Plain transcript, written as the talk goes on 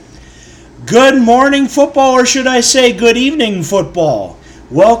Good morning, football, or should I say good evening, football.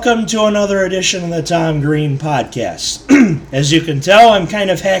 Welcome to another edition of the Tom Green Podcast. As you can tell, I'm kind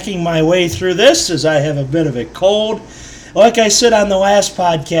of hacking my way through this as I have a bit of a cold. Like I said on the last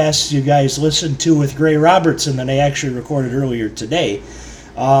podcast you guys listened to with Gray Robertson that I actually recorded earlier today,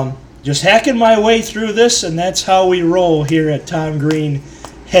 just hacking my way through this, and that's how we roll here at Tom Green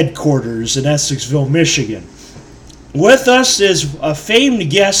headquarters in Essexville, Michigan. With us is a famed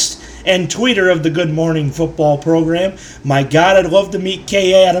guest and tweeter of the Good Morning Football program. My God, I'd love to meet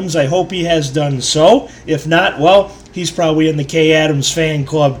Kay Adams. I hope he has done so. If not, well, he's probably in the Kay Adams fan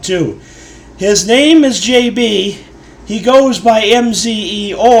club too. His name is JB. He goes by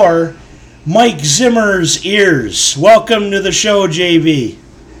MZE or Mike Zimmer's Ears. Welcome to the show, JB.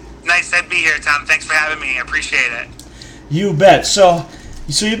 Nice to be here, Tom. Thanks for having me. I appreciate it. You bet. So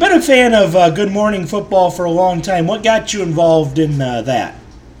you've been a fan of Good Morning Football for a long time. What got you involved in that?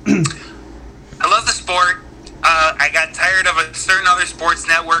 I love the sport. I got tired of a certain other sports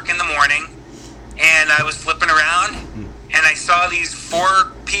network in the morning, and I was flipping around, and I saw these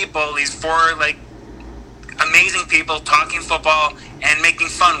four amazing people talking football and making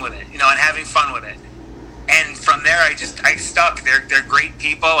fun with it, and having fun with it. And from there, I stuck. They're great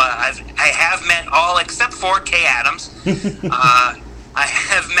people. I have met all except for Kay Adams.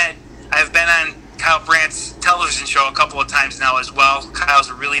 I've been on Kyle Brandt's television show a couple of times now as well. Kyle's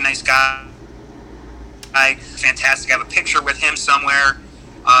a really nice guy. Fantastic. I have a picture with him somewhere.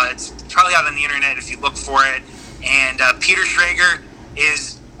 It's probably out on the internet if you look for it. And Peter Schrager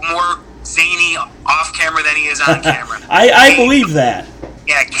is more zany off camera than he is on camera. I believe that.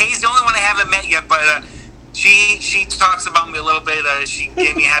 Yeah, Kay's the only one I haven't met yet, but she talks about me a little bit. She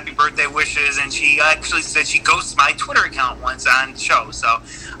gave me happy birthday wishes, and she actually said she ghosted my Twitter account once on the show. So,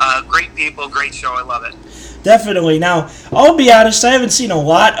 great people, great show. I love it. Definitely. Now, I'll be honest, I haven't seen a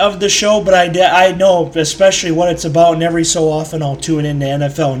lot of the show, but I know especially what it's about, and every so often I'll tune into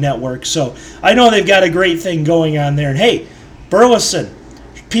NFL Network. So, I know they've got a great thing going on there. And hey, Burleson,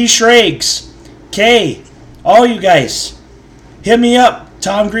 P. Schrags, Kay, all you guys, hit me up.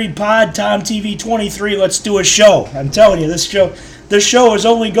 Tom Green Pod, Tom TV 23. Let's do a show. I'm telling you, this show is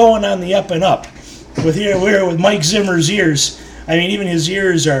only going on the up and up. We're with Mike Zimmer's ears. I mean, even his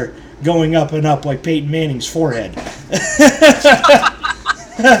ears are going up and up like Peyton Manning's forehead. With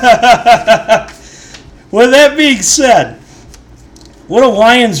that being said, what a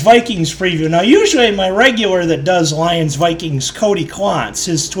Lions-Vikings preview. Now, usually my regular that does Lions-Vikings, Cody Klontz,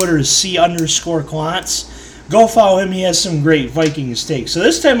 his Twitter is C_Klontz. Go follow him. He has some great Vikings takes. So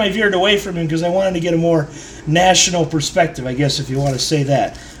this time I veered away from him because I wanted to get a more national perspective, I guess, if you want to say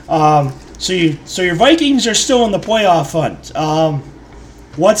that. So your Vikings are still in the playoff hunt.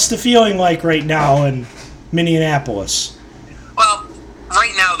 What's the feeling like right now in Minneapolis? Well,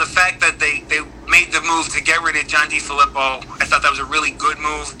 right now, the fact that they made the move to get rid of John DeFilippo, I thought that was a really good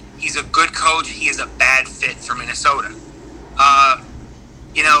move. He's a good coach. He is a bad fit for Minnesota.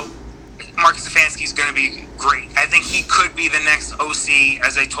 Mark Stefanski's going to be great. I think he could be the next OC.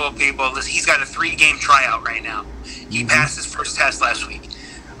 As I told people, he's got a 3-game tryout right now. He passed his first test last week.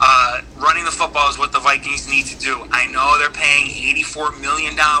 Running the football is what the Vikings need to do. I know they're paying $84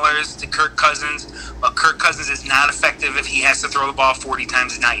 million to Kirk Cousins, but Kirk Cousins is not effective if he has to throw the ball 40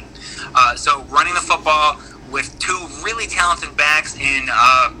 times a night. So running the football with two really talented backs in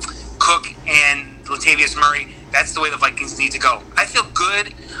Cook and Latavius Murray, that's the way the Vikings need to go. I feel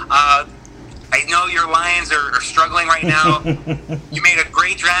good. I know your Lions are struggling right now. You made a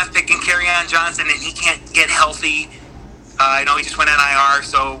great draft pick in Kerryon Johnson, and he can't get healthy. I know he just went on IR,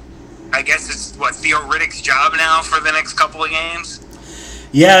 so I guess it's, Theo Riddick's job now for the next couple of games?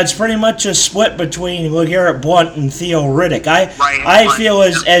 Yeah, it's pretty much a split between LeGarrette Blount and Theo Riddick. I feel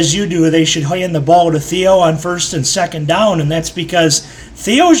as you do, they should hand the ball to Theo on first and second down, and that's because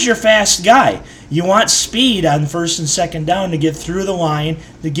Theo's your fast guy. You want speed on first and second down to get through the line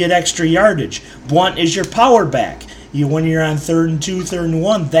to get extra yardage. Blount is your power back. When you're on 3rd and 2, 3rd and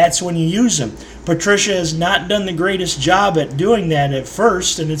 1, that's when you use him. Patricia has not done the greatest job at doing that at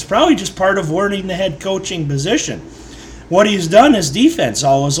first, and it's probably just part of learning the head coaching position. What he's done is defense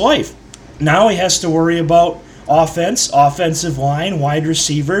all his life. Now he has to worry about offense, offensive line, wide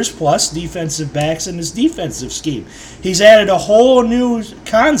receivers, plus defensive backs in his defensive scheme. He's added a whole new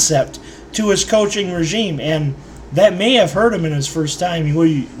concept to his coaching regime, and that may have hurt him in his first time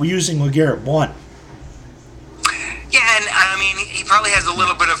using LeGarrette Blount. Yeah, and I mean, he probably has a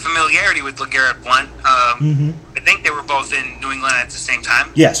little bit of familiarity with LeGarrette Blount. I think they were both in New England at the same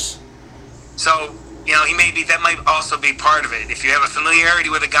time. Yes. So that might also be part of it. If you have a familiarity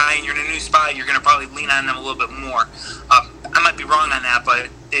with a guy and you're in a new spot, you're going to probably lean on them a little bit more. I might be wrong on that, but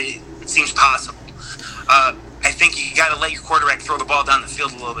it seems possible. I think you got to let your quarterback throw the ball down the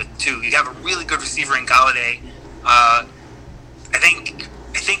field a little bit too. You have a really good receiver in Galladay. I think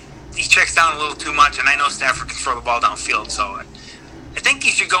he checks down a little too much, and I know Stafford can throw the ball downfield. So I think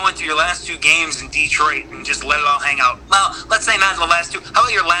you should go into your last two games in Detroit and just let it all hang out. Well, let's say not the last two. How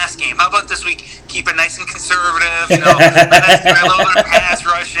about your last game? How about this week? Keep it nice and conservative. Let us do a little bit of pass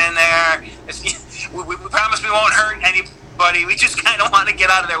rush in there. We promise we won't hurt anybody. We just kind of want to get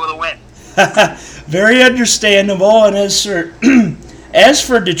out of there with a win. Very understandable. And as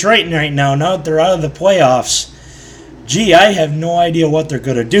for Detroit right now that they're out of the playoffs, I have no idea what they're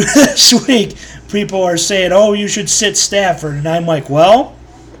going to do this week. People are saying, you should sit Stafford. And I'm like,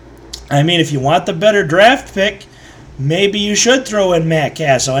 if you want the better draft pick, maybe you should throw in Matt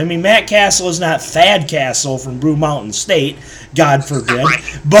Castle. Matt Castle is not Thad Castle from Blue Mountain State, God forbid.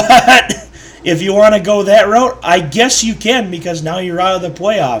 But if you want to go that route, I guess you can, because now you're out of the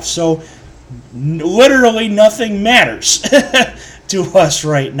playoffs. So literally nothing matters to us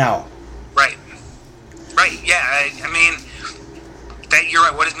right now. Right, yeah. You're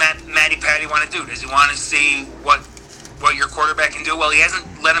right. What does Matty Patty want to do? Does he want to see what your quarterback can do? Well, he hasn't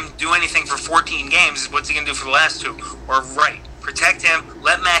let him do anything for 14 games. What's he going to do for the last two? Protect him.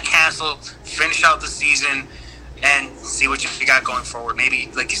 Let Matt Castle finish out the season and see what you got going forward. Maybe,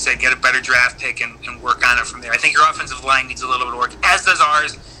 like you said, get a better draft pick and work on it from there. I think your offensive line needs a little bit of work, as does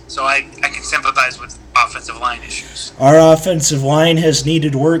ours. So I can sympathize with offensive line issues. Our offensive line has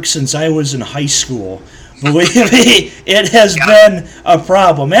needed work since I was in high school. Believe me, it has been a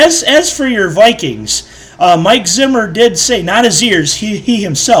problem. As for your Vikings, Mike Zimmer did say, not his ears, he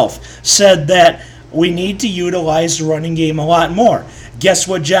himself said that we need to utilize the running game a lot more. Guess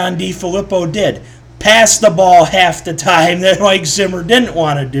what John DeFilippo did? Pass the ball half the time that Mike Zimmer didn't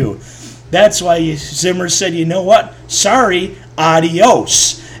want to do. That's why Zimmer said, you know what? Sorry,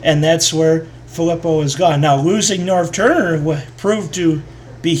 adios. And that's where Filippo is gone. Now, losing Norv Turner proved to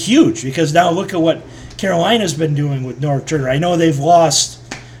be huge, because now look at what Carolina's been doing with Norv Turner. I know they've lost.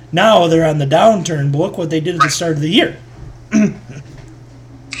 Now they're on the downturn, but look what they did at the start of the year.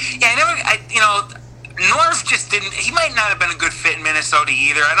 Norv just didn't. He might not have been a good fit in Minnesota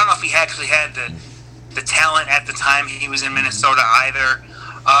either. I don't know if he actually had the talent at the time he was in Minnesota either.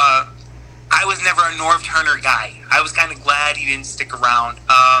 I was never a Norv Turner guy. I was kind of glad he didn't stick around.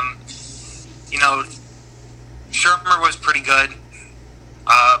 Shermer was pretty good.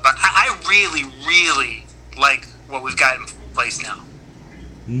 But I really, really like what we've got in place now.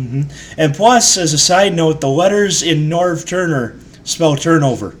 Mm-hmm. And plus, as a side note, the letters in Norv Turner spell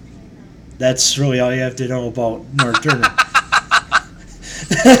turnover. That's really all you have to know about Norv Turner.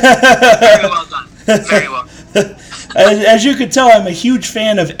 Very well done. Very well. As you can tell, I'm a huge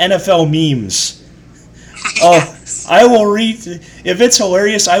fan of NFL memes. Yes. I will if it's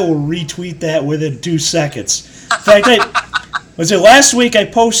hilarious, I will retweet that within 2 seconds. In fact, last week I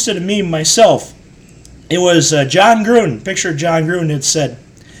posted a meme myself. It was John Gruden, picture of John Gruden. It said,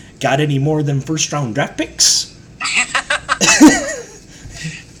 "Got any more than first-round draft picks?"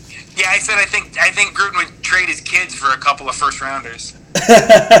 Yeah, I said I think Gruden would trade his kids for a couple of first-rounders.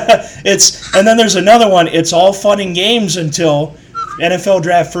 And then there's another one. It's all fun and games until NFL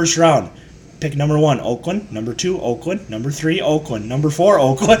draft first round. Pick number 1, Oakland. Number 2, Oakland. Number 3, Oakland. Number 4,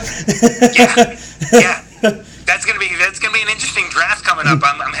 Oakland. Yeah. That's gonna be an interesting draft coming up.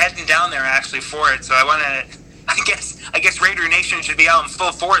 I'm heading down there actually for it. So I guess Raider Nation should be out in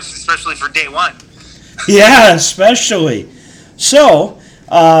full force, especially for day one. Yeah, especially. So,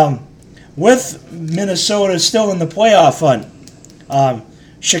 with Minnesota still in the playoff hunt,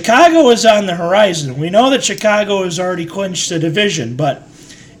 Chicago is on the horizon. We know that Chicago has already clinched the division, but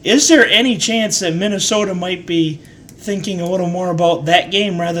is there any chance that Minnesota might be thinking a little more about that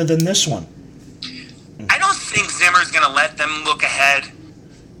game rather than this one? I don't think Zimmer's going to let them look ahead.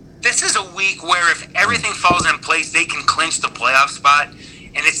 This is a week where if everything falls in place, they can clinch the playoff spot,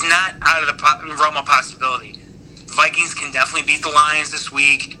 and it's not out of the realm of possibility. The Vikings can definitely beat the Lions this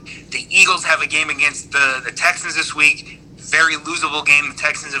week. The Eagles have a game against the Texans this week. Very losable game. The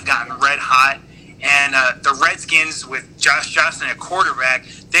Texans have gotten red hot. And the Redskins, with Josh Johnson at quarterback,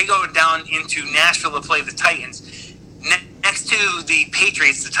 they go down into Nashville to play the Titans. Next to the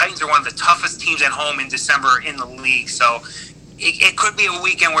Patriots, the Titans are one of the toughest teams at home in December in the league. So it could be a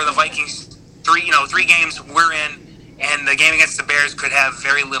weekend where the Vikings, three games we're in, and the game against the Bears could have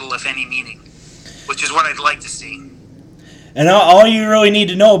very little, if any, meaning, which is what I'd like to see. And all you really need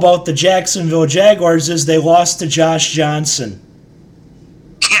to know about the Jacksonville Jaguars is they lost to Josh Johnson.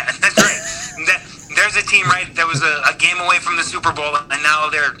 Yeah, that's right. team right that was a game away from the Super Bowl, and now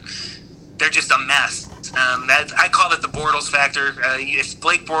they're just a mess. I call it the Bortles factor. If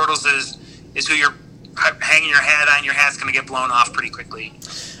Blake Bortles is who you're hanging your hat on, your hat's going to get blown off pretty quickly.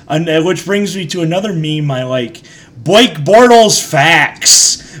 And which brings me to another meme I like. Blake Bortles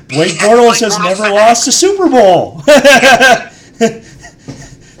facts. Blake Bortles has never lost a Super Bowl.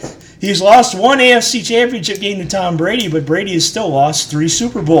 He's lost one AFC Championship game to Tom Brady, but Brady has still lost 3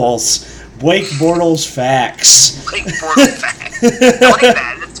 Super Bowls. Blake Bortles facts. Blake Bortles facts. I like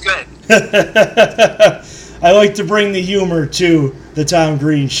that. That's good. I like to bring the humor to the Tom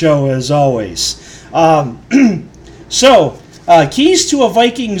Green Show, as always. So, keys to a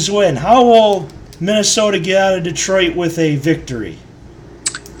Vikings win. How will Minnesota get out of Detroit with a victory?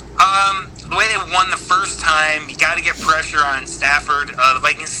 The way they won the first time, you got to get pressure on Stafford. The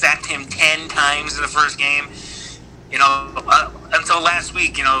Vikings sacked him 10 times in the first game. Until last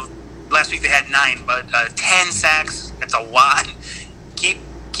week. Last week they had 9, but 10 sacks. That's a lot. Keep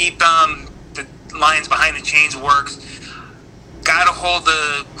the Lions behind the chains works. Got to hold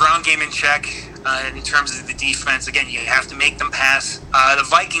the ground game in check in terms of the defense. Again, you have to make them pass. The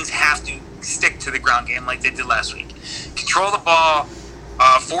Vikings have to stick to the ground game like they did last week. Control the ball.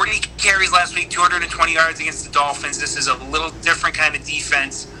 40 carries last week, 220 yards against the Dolphins. This is a little different kind of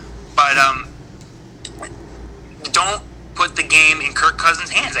defense, but don't put the game in Kirk Cousins'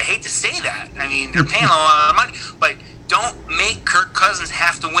 hands. I hate to say that. I mean, they're paying a lot of money, but don't make Kirk Cousins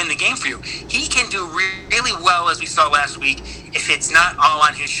have to win the game for you. He can do really well, as we saw last week, if it's not all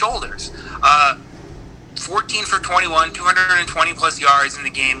on his shoulders. 14 for 21, 220-plus yards in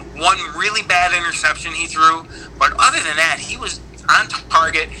the game. One really bad interception he threw, but other than that, he was on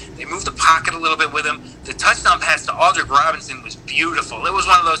target. They moved the pocket a little bit with him. The touchdown pass to Aldrick Robinson was beautiful. It was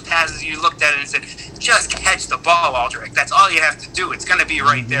one of those passes you looked at it and said, just catch the ball, Aldrick. That's all you have to do. It's going to be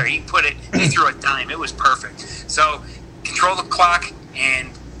right there. He threw a dime. It was perfect. So control the clock and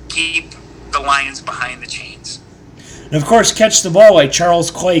keep the Lions behind the chains. And, of course, catch the ball like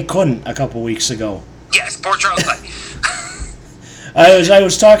Charles Clay couldn't a couple weeks ago. Yes, poor Charles Clay. I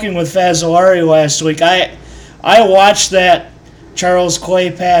was talking with Fazzolari last week. I watched that Charles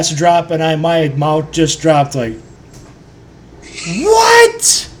Clay pass drop, and my mouth just dropped like,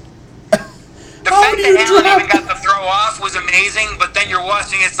 what? The fact that Allen even got the throw off was amazing, but then you're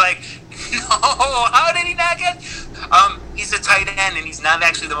watching, it's like, no, how did he not get? He's a tight end, and he's not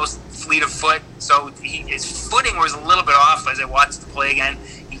actually the most fleet of foot, so his footing was a little bit off as I watched the play again.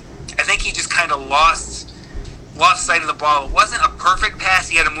 I think he just kind of lost sight of the ball. It wasn't a perfect pass.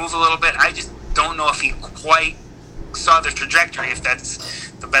 He had to move a little bit. I just don't know if he quite saw the trajectory, if that's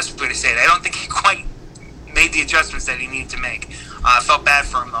the best way to say it. I don't think he quite made the adjustments that he needed to make. I felt bad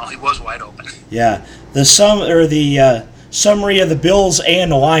for him, though. He was wide open. Yeah. The summary of the Bills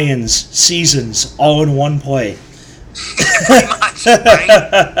and Lions seasons all in one play. Pretty much,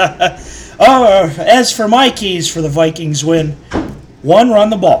 right? As for my keys for the Vikings win, 1, run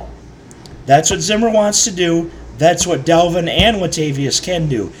the ball. That's what Zimmer wants to do. That's what Dalvin and Latavius can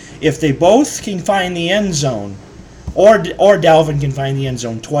do. If they both can find the end zone, or Dalvin can find the end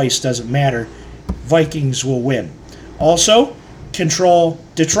zone twice, doesn't matter, Vikings will win. Also, control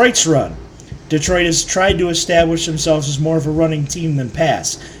Detroit's run. Detroit has tried to establish themselves as more of a running team than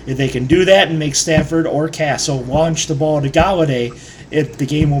pass. If they can do that and make Stafford or Castle launch the ball to Galladay, the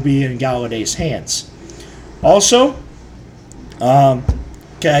game will be in Galladay's hands. Also, I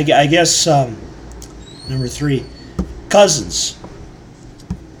guess number 3, Cousins.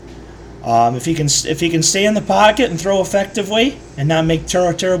 If he can stay in the pocket and throw effectively and not make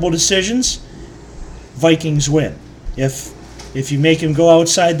terrible decisions, Vikings win. If you make him go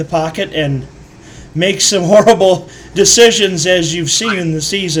outside the pocket and make some horrible decisions, as you've seen in the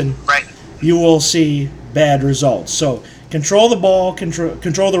season, you will see bad results. So control the ball,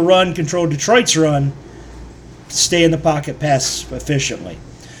 control the run, control Detroit's run, stay in the pocket, pass efficiently.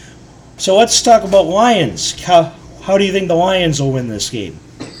 So let's talk about Lions. How do you think the Lions will win this game?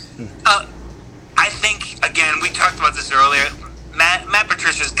 I think, again, we talked about this earlier, Matt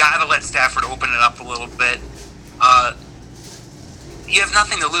Patricia's got to let Stafford open it up a little bit. You have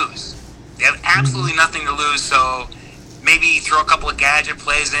nothing to lose. You have absolutely nothing to lose, so maybe throw a couple of gadget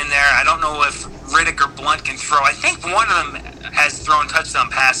plays in there. I don't know if Riddick or Blunt can throw. I think one of them has thrown touchdown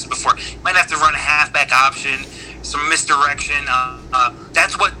passes before. Might have to run a halfback option, some misdirection.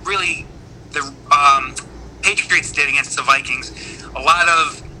 That's what really the Patriots did against the Vikings. A lot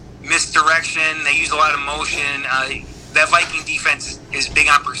of misdirection. They use a lot of motion. That Viking defense is big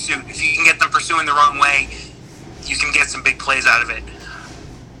on pursuit. If you can get them pursuing the wrong way, you can get some big plays out of it.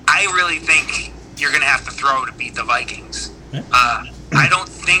 I really think you're going to have to throw to beat the Vikings. I don't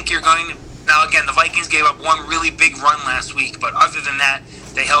think you're going to. Now, again, the Vikings gave up one really big run last week, but other than that,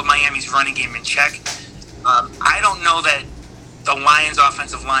 they held Miami's running game in check. I don't know that the Lions'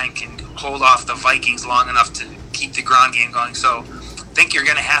 offensive line can hold off the Vikings long enough to keep the ground game going. So I think you're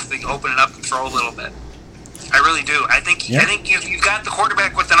going to have to open it up and throw a little bit. I really do. I think you've got the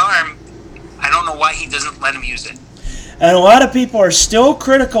quarterback with an arm. I don't know why he doesn't let him use it. And a lot of people are still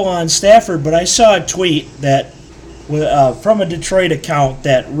critical on Stafford, but I saw a tweet that from a Detroit account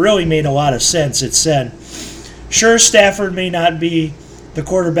that really made a lot of sense. It said, sure, Stafford may not be the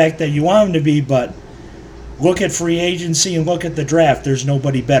quarterback that you want him to be, but look at free agency and look at the draft. There's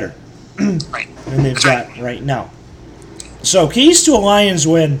nobody better Right. than they've got right now. So keys to a Lions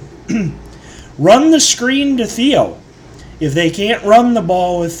win, run the screen to Theo. If they can't run the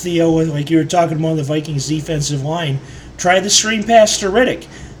ball with Theo, like you were talking about the Vikings defensive line, try the screen pass to Riddick.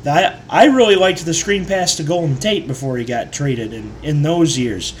 I really liked the screen pass to Golden Tate before he got traded in those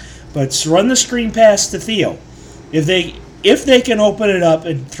years. But run the screen pass to Theo. If they can open it up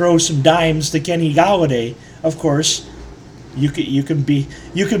and throw some dimes to Kenny Golladay, of course, you can beat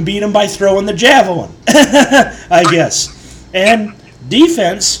him by throwing the javelin, I guess. And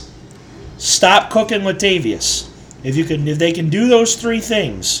defense, stop cooking Latavius. If they can do those three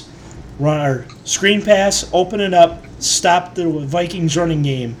things, run our screen pass, open it up, stop the Vikings running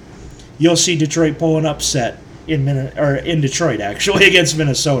game, you'll see Detroit pull an upset in Detroit actually against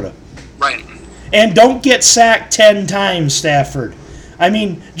Minnesota. Right. And don't get sacked 10 times, Stafford. I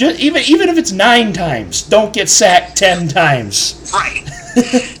mean, just even if it's 9 times, don't get sacked 10 times. Right.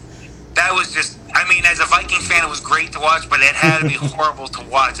 That was just, I mean, as a Viking fan, it was great to watch, but it had to be horrible to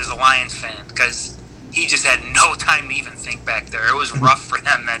watch as a Lions fan because he just had no time to even think back there. It was rough for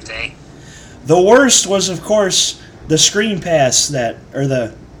them that day. The worst was, of course, the screen pass the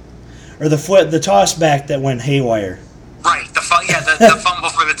toss back that went haywire. Right, the fumble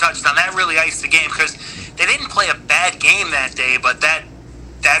for the touchdown. That really iced the game because they didn't play a bad game that day, but that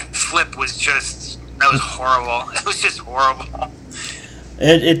flip was that was horrible. It was just horrible.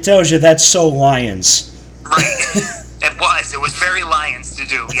 It tells you that's so Lions. Right. It was very Lions to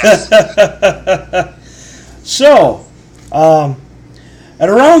do, yes. So, at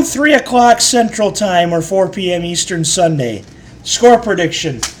around 3 o'clock Central Time or 4 p.m. Eastern Sunday, score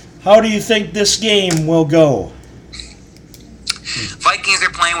prediction. How do you think this game will go? Vikings are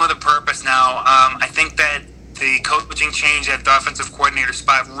playing with a purpose now. I think that the coaching change at the offensive coordinator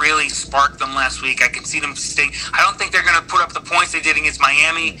spot really sparked them last week. I can see them stay. I don't think they're going to put up the points they did against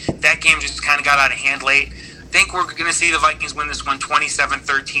Miami. That game just kind of got out of hand late. I think we're going to see the Vikings win this one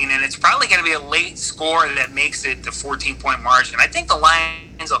 27-13, and it's probably going to be a late score that makes it the 14-point margin. I think the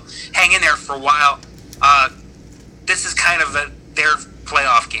Lions will hang in there for a while. This is kind of their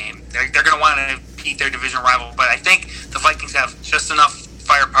playoff game. They're going to want to beat their division rival, but I think the Vikings have just enough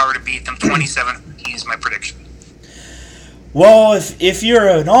firepower to beat them. 27-13 is my prediction. Well, if you're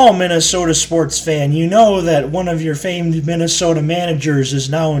an all-Minnesota sports fan, you know that one of your famed Minnesota managers is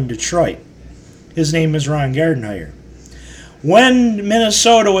now in Detroit. His name is Ron Gardenhire. When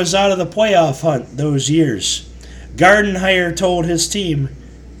Minnesota was out of the playoff hunt those years, Gardenhire told his team,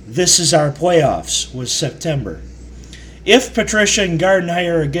 "This is our playoffs," was September. If Patricia and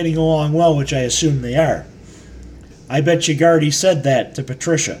Gardenhire are getting along well, which I assume they are, I bet you Gardy said that to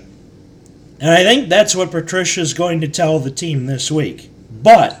Patricia. And I think that's what Patricia's going to tell the team this week.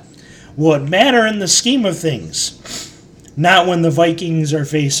 But will it matter in the scheme of things? Not when the Vikings are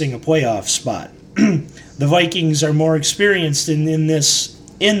facing a playoff spot. The Vikings are more experienced in the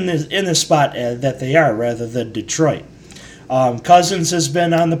spot that they are, rather than Detroit. Cousins has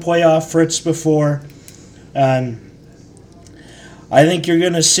been on the playoff fritz before, and I think you're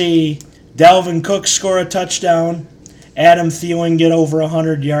going to see Dalvin Cook score a touchdown, Adam Thielen get over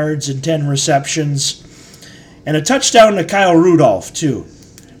 100 yards and 10 receptions, and a touchdown to Kyle Rudolph too.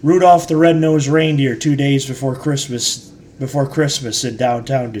 Rudolph the Red-Nosed Reindeer 2 days before Christmas in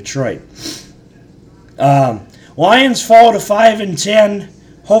downtown Detroit. Lions fall to 5-10.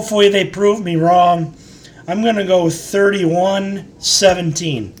 Hopefully they prove me wrong. I'm going to go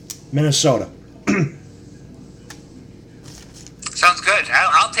 31-17, Minnesota. Sounds good.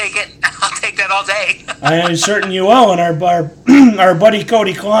 I'll take it. I'll take that all day. I am certain you will, and our buddy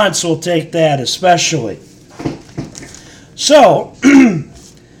Cody Klontz will take that especially. So,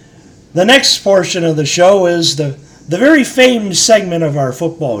 the next portion of the show is the very famed segment of our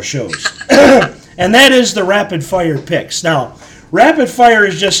football shows, and that is the rapid fire picks. Now, rapid fire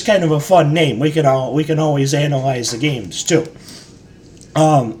is just kind of a fun name. We can always analyze the games too.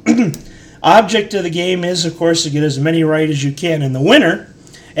 Object of the game is, of course, to get as many right as you can, and the winner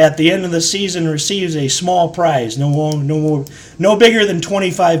at the end of the season receives a small prize, no bigger than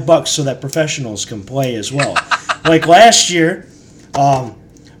 $25, so that professionals can play as well. Like last year,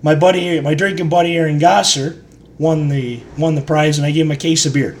 my drinking buddy Aaron Gosser won the prize, and I gave him a case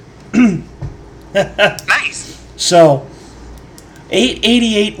of beer. Nice. So,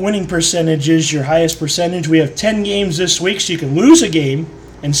 888 winning percentage is your highest percentage. We have 10 games this week, so you can lose a game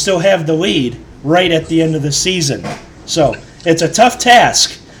and still have the lead right at the end of the season. So, it's a tough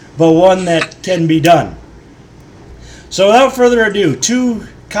task, but one that can be done. So, without further ado, 2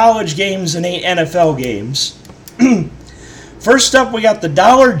 college games and 8 NFL games. First up, we got the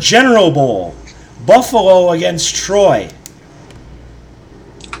Dollar General Bowl. Buffalo against Troy.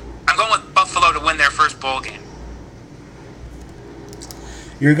 I'm going with Buffalo to win their first bowl game.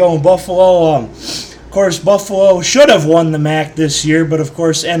 You're going Buffalo. Of course, Buffalo should have won the MAC this year, but of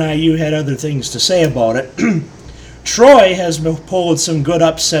course NIU had other things to say about it. Troy has pulled some good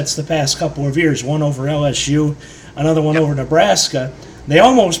upsets the past couple of years. One over LSU, another one over Nebraska. They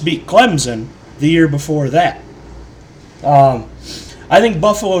almost beat Clemson the year before that. I think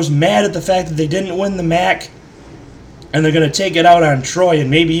Buffalo's mad at the fact that they didn't win the MAC, and they're going to take it out on Troy and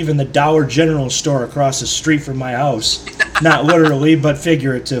maybe even the Dollar General store across the street from my house. Not literally, but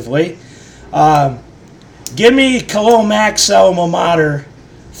figuratively. Give me Khalil Mack's alma mater,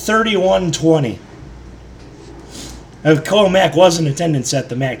 31-20. Khalil Mack was in attendance at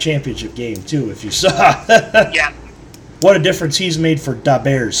the MAC championship game, too, if you saw. Yeah. What a difference he's made for the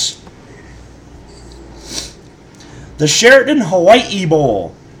Bears. The Sheraton Hawaii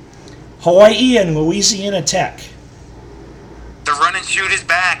Bowl. Hawaii and Louisiana Tech. The run and shoot is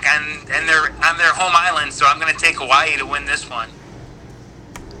back on their home island, so I'm going to take Hawaii to win this one.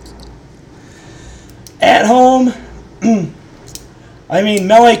 At home,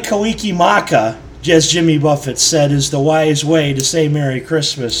 Mele Kalikimaka, as Jimmy Buffett said, is the wise way to say Merry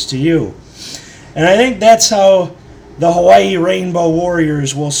Christmas to you. And I think that's how the Hawaii Rainbow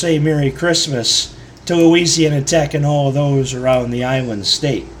Warriors will say Merry Christmas to Louisiana Tech and all of those around the island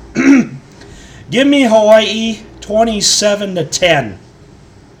state. Give me Hawaii 27-10.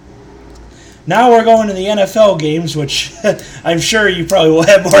 Now we're going to the NFL games, which I'm sure you probably will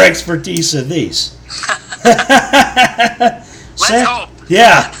have more expertise in these. Let's hope.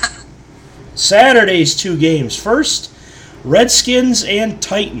 Yeah. Saturday's 2 games. First, Redskins and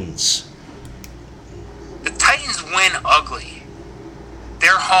Titans. The Titans win ugly.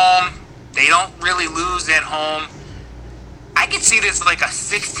 They're home. They don't really lose at home. I could see this like a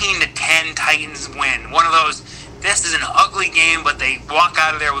 16-10 Titans win. One of those, this is an ugly game, but they walk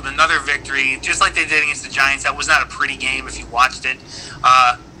out of there with another victory, just like they did against the Giants. That was not a pretty game if you watched it.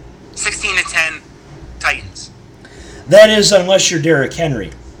 16-10 Titans. That is, unless you're Derrick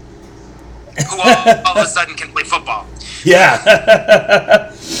Henry. Who all of a sudden can play football. Yeah.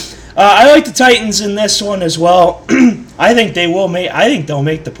 I like the Titans in this one as well. I think they'll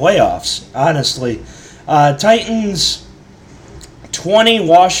make the playoffs, honestly. Titans 20,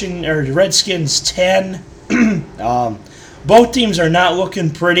 Redskins 10. Both teams are not looking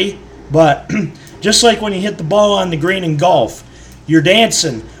pretty, but just like when you hit the ball on the green in golf, you're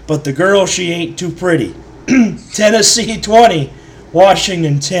dancing, but the girl, she ain't too pretty. Tennessee 20,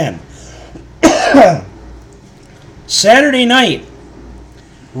 Washington 10. Saturday night,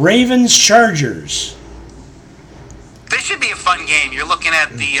 Ravens-Chargers. This should be a fun game. You're looking at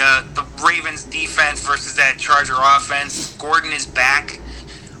the Ravens defense versus that Charger offense. Gordon is back.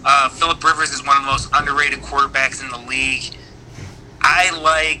 Phillip Rivers is one of the most underrated quarterbacks in the league. I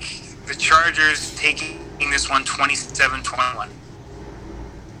like the Chargers taking this one 27-21.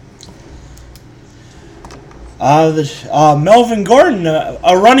 Melvin Gordon,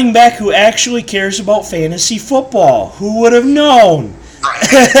 a running back who actually cares about fantasy football. Who would have known?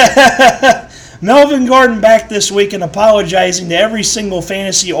 Right. Melvin Gordon back this week and apologizing to every single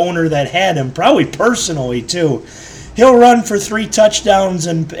fantasy owner that had him, probably personally too. He'll run for 3 touchdowns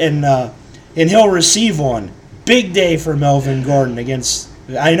and he'll receive one. Big day for Melvin Gordon against.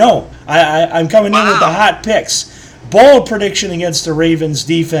 I know. I'm coming in with the hot picks. Bold prediction against the Ravens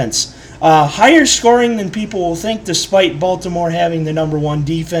defense. Higher scoring than people will think, despite Baltimore having the number 1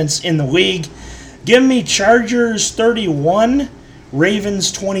 defense in the league. Give me Chargers 31,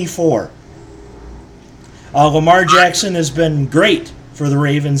 Ravens 24. Lamar Jackson has been great for the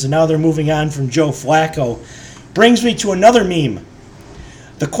Ravens, and now they're moving on from Joe Flacco. Brings me to another meme.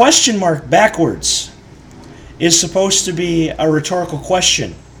 The question mark backwards is supposed to be a rhetorical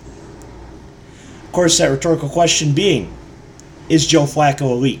question. Of course, that rhetorical question being, is Joe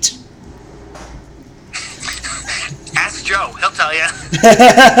Flacco elite? Ask Joe. He'll tell you.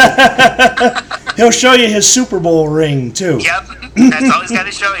 He'll show you his Super Bowl ring, too. Yep, that's all he's got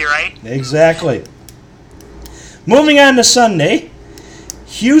to show you, right? Exactly. Moving on to Sunday,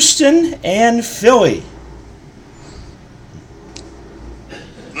 Houston and Philly.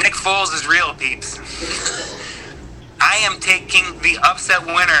 Nick Foles is real, peeps. I am taking the upset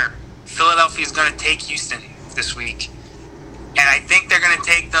winner. Philadelphia is going to take Houston this week. And I think they're going to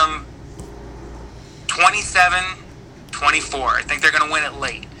take them 27-24. I think they're going to win it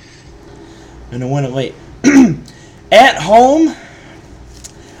late. At home,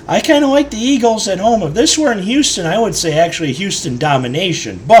 I kind of like the Eagles at home. If this were in Houston, I would say actually Houston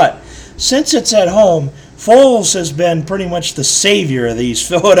domination. But since it's at home, Foles has been pretty much the savior of these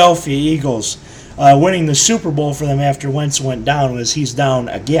Philadelphia Eagles, winning the Super Bowl for them after Wentz went down, as he's down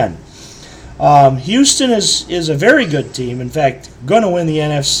again. Houston is a very good team. In fact, going to win the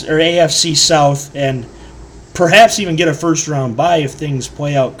AFC South and perhaps even get a first-round bye if things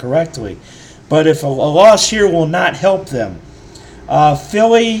play out correctly. But if a loss here will not help them.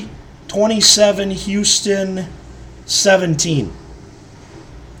 Philly 27, Houston 17.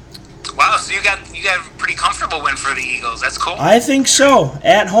 Wow, so you got a pretty comfortable win for the Eagles. That's cool. I think so.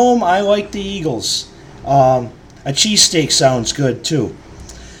 At home, I like the Eagles. A cheesesteak sounds good, too.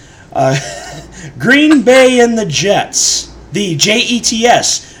 Green Bay and the Jets. The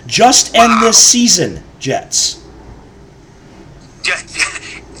Jets. Just end this season, Jets.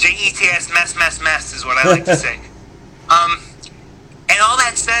 Jets, mess is what I like to say. And all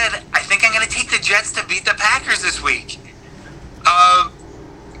that said, I think I'm going to take the Jets to beat the Packers this week.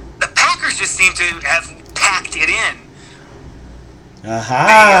 The Packers just seem to have packed it in.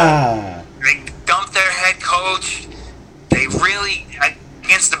 Aha! They dumped their head coach. They really,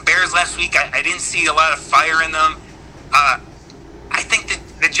 against the Bears last week, I didn't see a lot of fire in them. I think that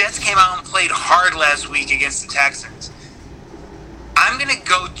the Jets came out and played hard last week against the Texans. I'm going to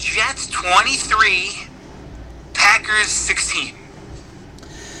go Jets 23, Packers 16.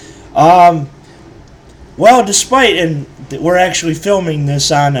 Well, despite, and we're actually filming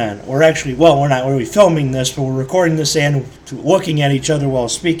this on we're not really filming this, but we're recording this and looking at each other while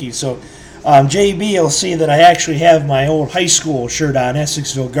speaking. So, JB will see that I actually have my old high school shirt on,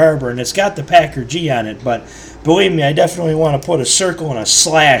 Essexville Garber, and it's got the Packer G on it, but believe me, I definitely want to put a circle and a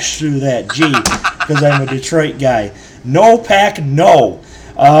slash through that G because I'm a Detroit guy. No Pack, no.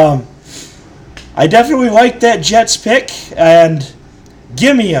 I definitely like that Jets pick, and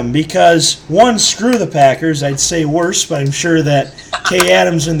gimme them because, one, screw the Packers. I'd say worse, but I'm sure that Kay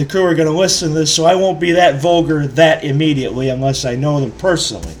Adams and the crew are going to listen to this, so I won't be that vulgar that immediately unless I know them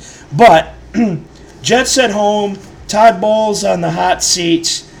personally. But Jets at home, Todd Bowles on the hot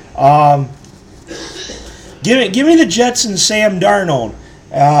seat. Give me the Jets and Sam Darnold.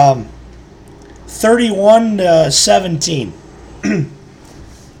 31-17.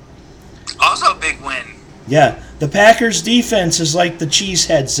 Also a big win. Yeah, the Packers' defense is like the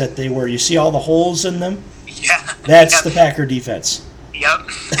cheeseheads that they were. You see all the holes in them? Yeah. That's the Packer defense. Yep,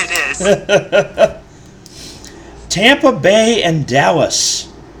 it is. Tampa Bay and Dallas.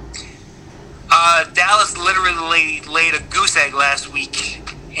 Dallas literally laid a goose egg last week,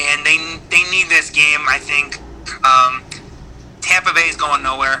 and they need this game, I think. Tampa Bay is going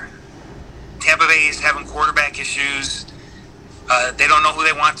nowhere. Tampa Bay is having quarterback issues. They don't know who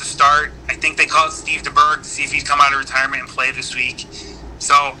they want to start. I think they called Steve DeBerg to see if he'd come out of retirement and play this week.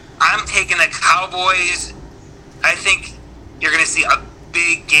 So I'm taking the Cowboys. I think you're going to see a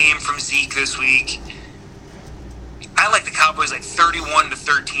big game from Zeke this week. I like the Cowboys like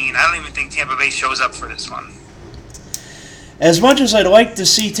 31-13. I don't even think Tampa Bay shows up for this one. As much as I'd like to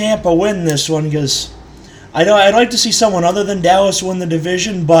see Tampa win this one, because I'd like to see someone other than Dallas win the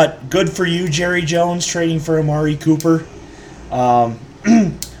division, but good for you, Jerry Jones, trading for Amari Cooper. Boy,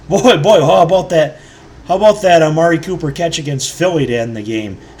 how about that? How about that Amari Cooper catch against Philly to end the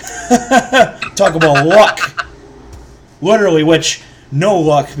game? Talk about luck. Literally, which, no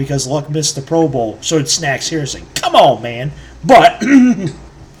luck, because Luck missed the Pro Bowl. So did Snacks Harrison. Come on, man. But,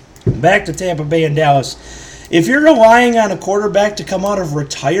 back to Tampa Bay and Dallas. If you're relying on a quarterback to come out of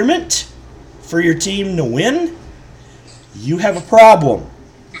retirement for your team to win, you have a problem.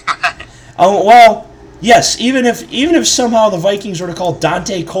 Well, yes, even if somehow the Vikings were to call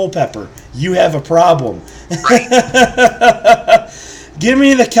Dante Culpepper, you have a problem. Right. Give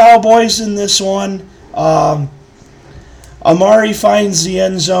me the Cowboys in this one. Amari finds the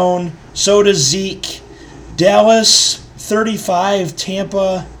end zone. So does Zeke. Dallas 35,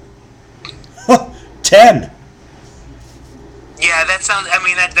 Tampa 10. Yeah, that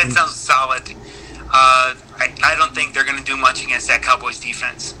sounds solid. I don't think they're going to do much against that Cowboys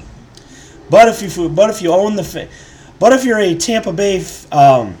defense. But if you're a Tampa Bay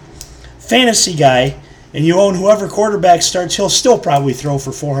fantasy guy and you own whoever quarterback starts, he'll still probably throw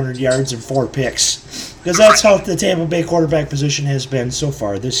for 400 yards and 4 picks. Because that's how the Tampa Bay quarterback position has been so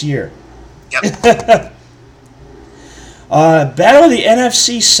far this year. Yep. Battle of the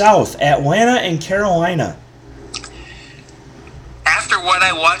NFC South, Atlanta and Carolina. After what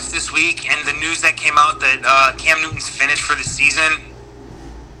I watched this week and the news that came out that Cam Newton's finished for the season,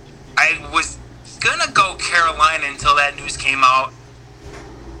 I was going to go Carolina until that news came out.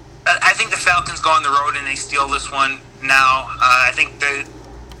 I think the Falcons go on the road and they steal this one now. I think the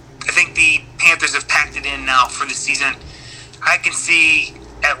Panthers have packed it in now for the season. I can see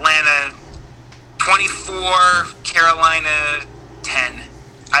Atlanta 24, Carolina 10.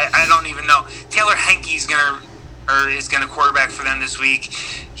 I don't even know. Taylor Henke is gonna quarterback for them this week.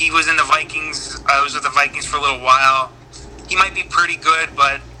 He was in the Vikings. I was with the Vikings for a little while. He might be pretty good,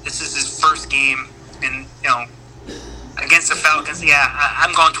 but this is his first game, and against the Falcons. Yeah,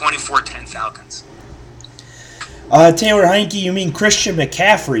 I'm going 24-10 Falcons. Taylor Heineke, you mean Christian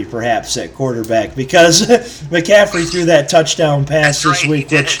McCaffrey, perhaps, at quarterback, because McCaffrey threw that touchdown pass this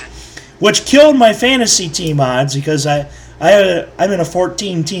week, which killed my fantasy team odds, because I'm in a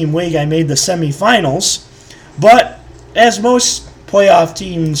 14-team league. I made the semifinals, but as most playoff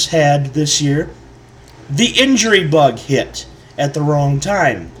teams had this year, the injury bug hit at the wrong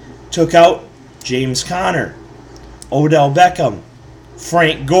time. Took out James Conner, Odell Beckham,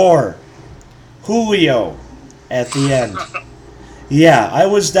 Frank Gore, Julio at the end. Yeah, I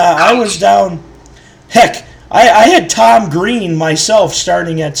was down. Heck, I had Tom Green myself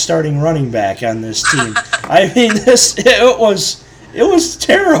starting running back on this team. I mean, it was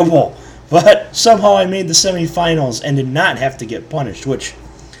terrible. But somehow I made the semifinals and did not have to get punished, which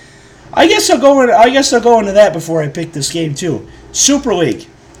I guess I'll go into that before I pick this game too. Super League.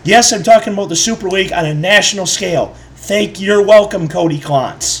 Yes, I'm talking about the Super League on a national scale. You're welcome, Cody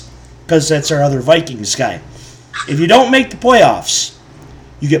Klontz, because that's our other Vikings guy. If you don't make the playoffs,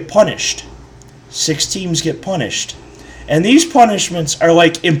 you get punished. 6 teams get punished. And these punishments are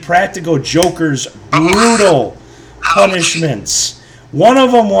like Impractical Joker's brutal punishments. One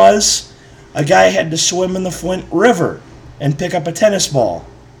of them was a guy had to swim in the Flint River and pick up a tennis ball.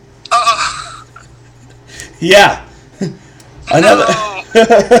 Yeah.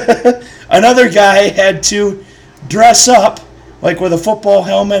 Another guy had to dress up like with a football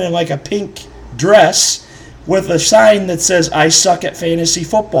helmet and like a pink dress with a sign that says, "I suck at fantasy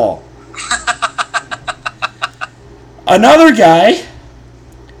football." Another guy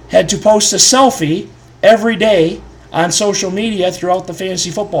had to post a selfie every day on social media throughout the fantasy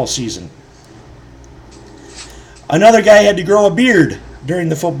football season. Another guy had to grow a beard during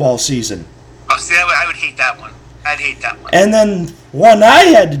the football season. Oh, see, I would hate that one. I'd hate that one. And then one I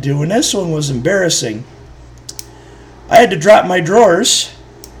had to do, and this one was embarrassing. I had to drop my drawers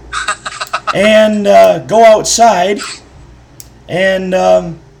and go outside and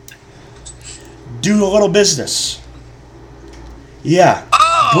do a little business. Yeah.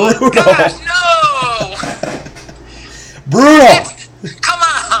 Oh, brutal. Gosh, no! Brutal. Come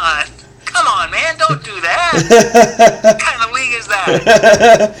on, man! Don't do that. What kind of league is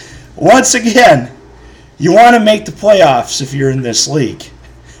that? Once again, you want to make the playoffs if you're in this league.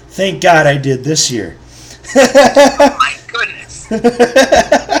 Thank God I did this year. Oh my goodness.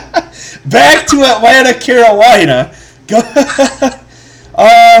 Back to Atlanta, Carolina.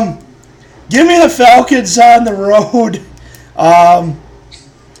 Give me the Falcons on the road.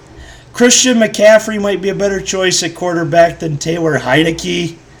 Christian McCaffrey might be a better choice at quarterback than Taylor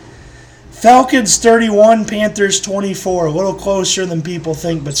Heineke. Falcons 31, Panthers 24. A little closer than people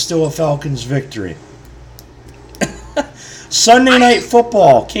think, but still a Falcons victory. Sunday Night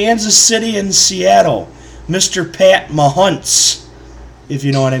Football, Kansas City and Seattle. Mr. Pat Mahunts, if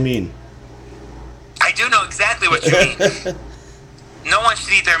you know what I mean. I do know exactly what you mean. No one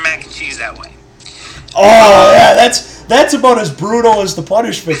should eat their mac and cheese that way. Oh, yeah, that's about as brutal as the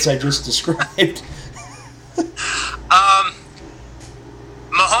punishments I just described.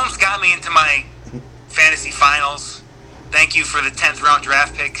 Mahomes got me into my fantasy finals. Thank you for the 10th round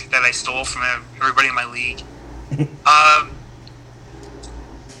draft pick that I stole from everybody in my league.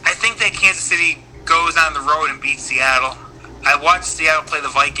 I think that Kansas City goes on the road and beats Seattle. I watched Seattle play the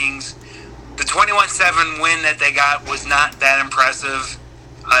Vikings. The 21-7 win that they got was not that impressive.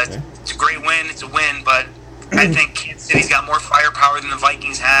 It's a great win. It's a win, but I think Kansas City's got more firepower than the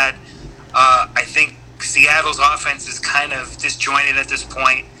Vikings had. I think Seattle's offense is kind of disjointed at this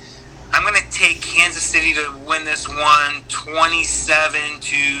point. I'm going to take Kansas City to win this one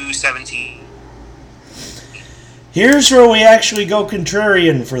 27-17. Here's where we actually go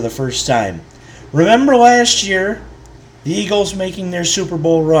contrarian for the first time. Remember last year The Eagles making their Super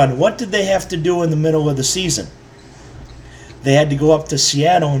Bowl run. What did they have to do in the middle of the season? They had to go up to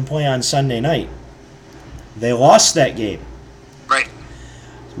Seattle and play on Sunday night. They lost that game. Right.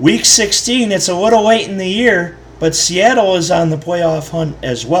 Week 16, it's a little late in the year, but Seattle is on the playoff hunt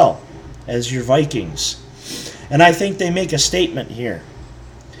as well as your Vikings. And I think they make a statement here.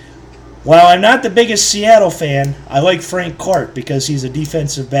 While I'm not the biggest Seattle fan, I like Frank Clark because he's a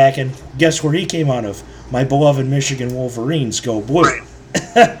defensive back, and guess where he came out of? My beloved Michigan Wolverines. Go Blue. Right.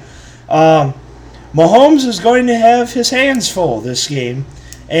 Mahomes is going to have his hands full this game,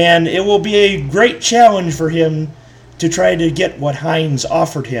 and it will be a great challenge for him to try to get what Hines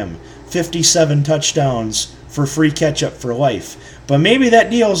offered him, 57 touchdowns for free catch-up for life. But maybe that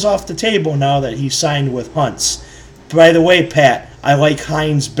deal's off the table now that he's signed with Hunts. By the way, Pat, I like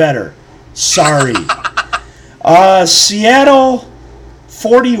Hines better. Sorry. Seattle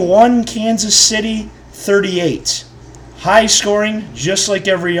 41, Kansas City 38. High scoring, just like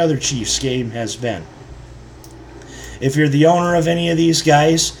every other Chiefs game has been. If you're the owner of any of these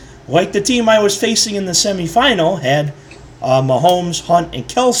guys, like the team I was facing in the semifinal had Mahomes, Hunt, and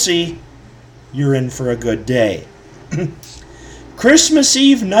Kelsey, you're in for a good day. Christmas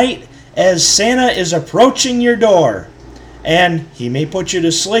Eve night as Santa is approaching your door. And he may put you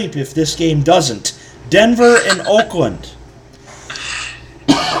to sleep if this game doesn't. Denver and Oakland.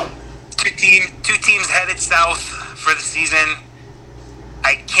 Two teams headed south for the season.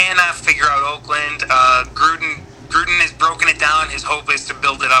 I cannot figure out Oakland. Gruden has broken it down. His hope is to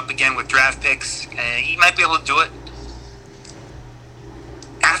build it up again with draft picks. He might be able to do it.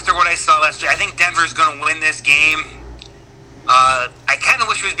 After what I saw last year, I think Denver's going to win this game. I kind of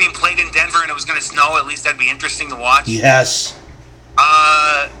wish it was being played in Denver and it was going to snow. At least that'd be interesting to watch. Yes.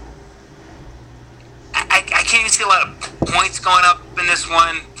 I can't even see a lot of points going up in this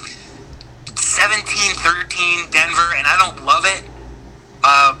one. 17-13 Denver, and I don't love it.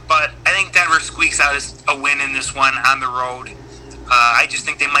 But I think Denver squeaks out a win in this one on the road. I just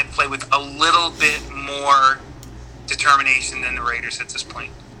think they might play with a little bit more determination than the Raiders at this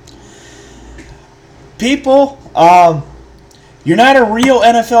point. People, you're not a real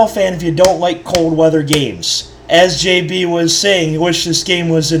NFL fan if you don't like cold weather games. As JB was saying, he wished this game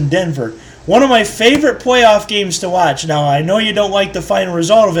was in Denver. One of my favorite playoff games to watch. Now, I know you don't like the final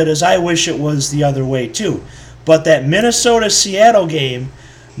result of it, as I wish it was the other way too. But that Minnesota-Seattle game,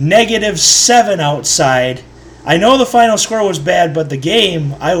 -7 outside. I know the final score was bad, but the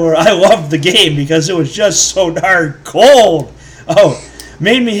game, I loved the game because it was just so darn cold. Oh,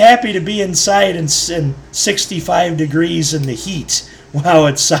 made me happy to be inside in 65 degrees in the heat. Wow,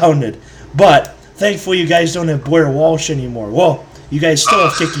 it sounded. But thankfully you guys don't have Blair Walsh anymore. Well, you guys still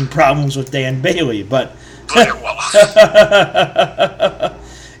have kicking problems with Dan Bailey, but... Blair Walsh.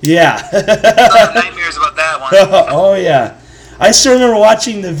 Yeah. Nightmares about that one. Oh, yeah. I still remember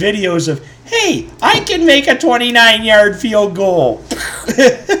watching the videos of, hey, I can make a 29-yard field goal.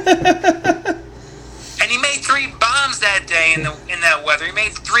 And he made 3 bombs that day in that weather. He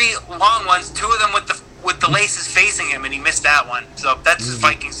made 3 long ones, 2 of them with the laces facing him, and he missed that one. So that's his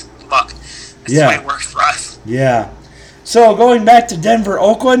Vikings luck. That's the way it works for us. Yeah. So going back to Denver,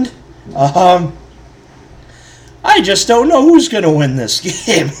 Oakland, I just don't know who's going to win this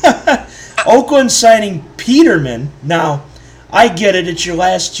game. Oakland signing Peterman. Now, I get it. It's your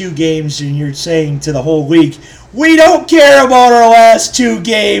last 2 games, and you're saying to the whole league, we don't care about our last 2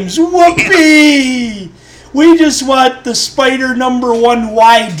 games. Whoopee! We just want the Spider number 1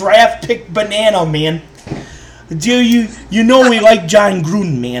 wide draft pick banana, man. You know we like John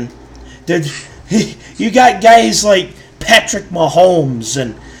Gruden, man. You got guys like Patrick Mahomes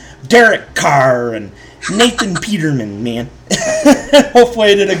and Derek Carr and Nathan Peterman, man.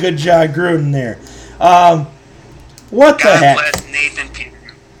 Hopefully I did a good job Gruden there. What the heck? God bless Nathan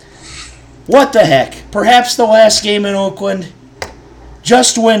Peterman. What the heck? Perhaps the last game in Oakland.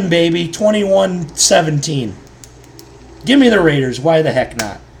 Just win, baby. 21-17. Give me the Raiders. Why the heck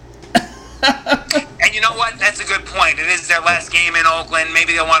not? And you know what? That's a good point. It is their last game in Oakland.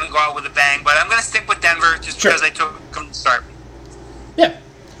 Maybe they'll want to go out with a bang, but I'm going to stick with Denver just because I took them to start. Yeah.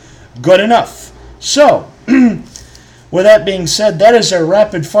 Good enough. So, with that being said, that is our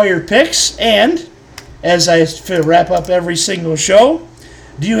rapid fire picks. And as I wrap up every single show,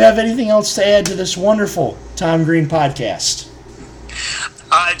 do you have anything else to add to this wonderful Tom Green podcast?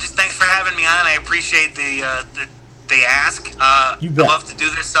 Just thanks for having me on. I appreciate the ask. You bet. I love to do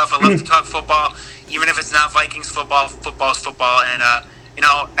this stuff. I love to talk football, even if it's not Vikings football. Football's football. And I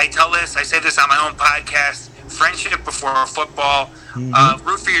say this on my own podcast: friendship before football.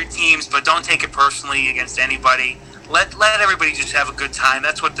 Root for your teams, but don't take it personally against anybody. let everybody just have a good time.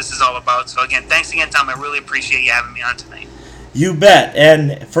 That's what this is all about. So again, thanks again, Tom. I really appreciate you having me on tonight. You bet.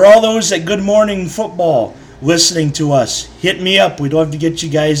 And for all those at Good Morning Football listening to us, hit me up. We'd love to get you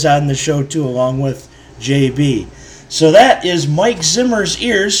guys on the show too, along with JB. So that is Mike Zimmer's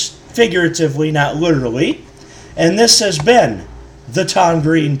ears, figuratively, not literally. And this has been the Tom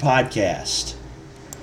Green Podcast.